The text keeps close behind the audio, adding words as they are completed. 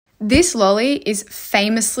This lolly is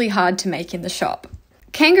famously hard to make in the shop.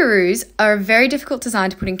 Kangaroos are a very difficult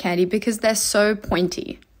design to put in candy because they're so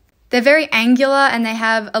pointy. They're very angular and they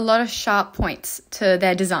have a lot of sharp points to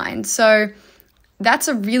their design, so that's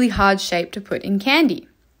a really hard shape to put in candy.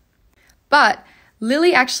 But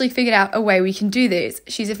Lily actually figured out a way we can do this.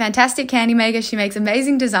 She's a fantastic candy maker, she makes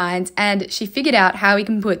amazing designs, and she figured out how we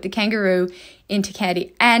can put the kangaroo into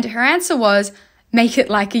candy. And her answer was, make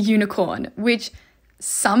it like a unicorn, which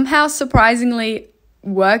somehow surprisingly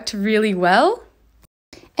worked really well.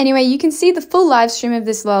 Anyway, you can see the full live stream of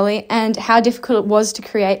this lolly and how difficult it was to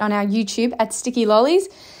create on our YouTube at Sticky Lollies.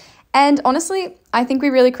 And honestly, I think we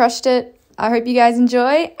really crushed it. I hope you guys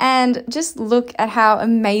enjoy, and just look at how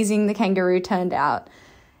amazing the kangaroo turned out.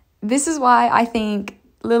 This is why I think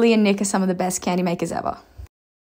Lily and Nick are some of the best candy makers ever.